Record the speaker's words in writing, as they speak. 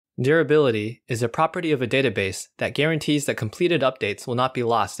Durability is a property of a database that guarantees that completed updates will not be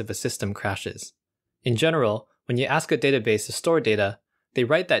lost if a system crashes. In general, when you ask a database to store data, they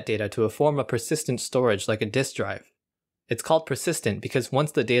write that data to a form of persistent storage like a disk drive. It's called persistent because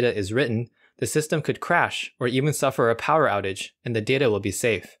once the data is written, the system could crash or even suffer a power outage and the data will be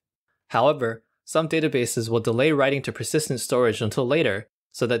safe. However, some databases will delay writing to persistent storage until later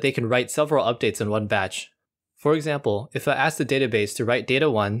so that they can write several updates in one batch. For example, if I ask the database to write data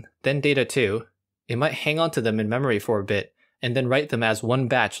 1, then data 2, it might hang on to them in memory for a bit and then write them as one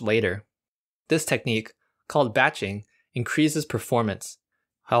batch later. This technique, called batching, increases performance.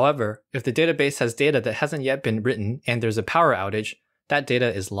 However, if the database has data that hasn't yet been written and there's a power outage, that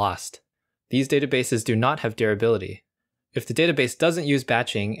data is lost. These databases do not have durability. If the database doesn't use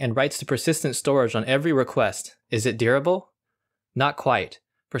batching and writes to persistent storage on every request, is it durable? Not quite.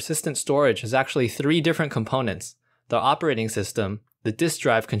 Persistent storage has actually 3 different components: the operating system, the disk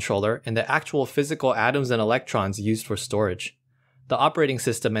drive controller, and the actual physical atoms and electrons used for storage. The operating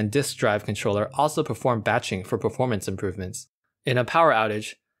system and disk drive controller also perform batching for performance improvements. In a power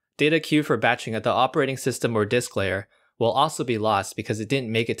outage, data queued for batching at the operating system or disk layer will also be lost because it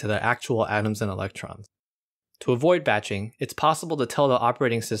didn't make it to the actual atoms and electrons. To avoid batching, it's possible to tell the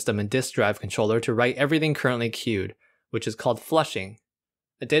operating system and disk drive controller to write everything currently queued, which is called flushing.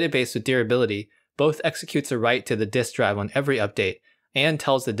 A database with durability both executes a write to the disk drive on every update and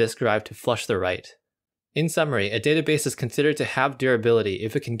tells the disk drive to flush the write. In summary, a database is considered to have durability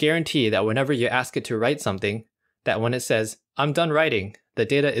if it can guarantee that whenever you ask it to write something, that when it says, "I'm done writing," the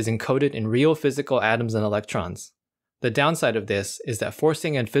data is encoded in real physical atoms and electrons. The downside of this is that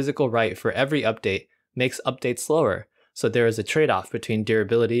forcing a physical write for every update makes updates slower, so there is a trade-off between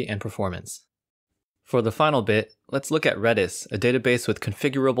durability and performance. For the final bit, let's look at Redis, a database with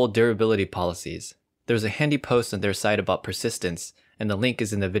configurable durability policies. There's a handy post on their site about persistence, and the link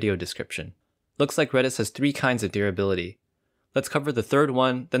is in the video description. Looks like Redis has 3 kinds of durability. Let's cover the third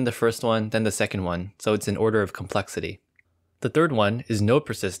one, then the first one, then the second one, so it's in order of complexity. The third one is no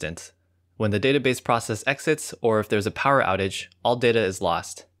persistence. When the database process exits, or if there's a power outage, all data is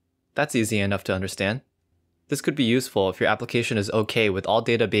lost. That's easy enough to understand. This could be useful if your application is okay with all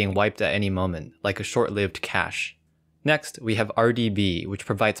data being wiped at any moment, like a short-lived cache. Next, we have RDB, which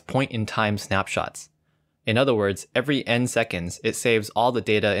provides point-in-time snapshots. In other words, every n seconds, it saves all the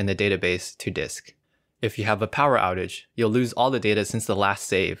data in the database to disk. If you have a power outage, you'll lose all the data since the last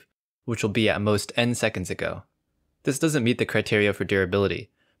save, which will be at most n seconds ago. This doesn't meet the criteria for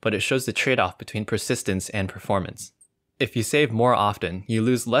durability, but it shows the trade-off between persistence and performance. If you save more often, you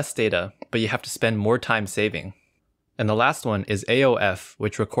lose less data, but you have to spend more time saving. And the last one is AOF,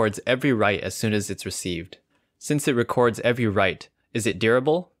 which records every write as soon as it's received. Since it records every write, is it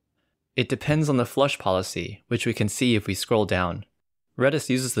durable? It depends on the flush policy, which we can see if we scroll down. Redis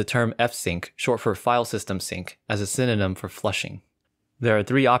uses the term fsync, short for file system sync, as a synonym for flushing. There are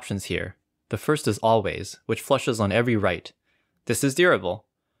 3 options here. The first is always, which flushes on every write. This is durable,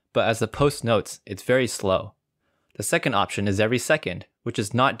 but as the post notes, it's very slow. The second option is every second, which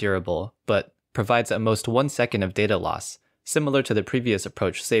is not durable, but provides at most 1 second of data loss, similar to the previous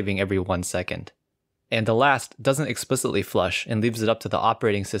approach saving every 1 second. And the last doesn't explicitly flush and leaves it up to the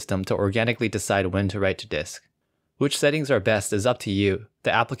operating system to organically decide when to write to disk. Which settings are best is up to you,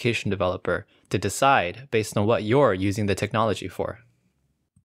 the application developer, to decide based on what you're using the technology for.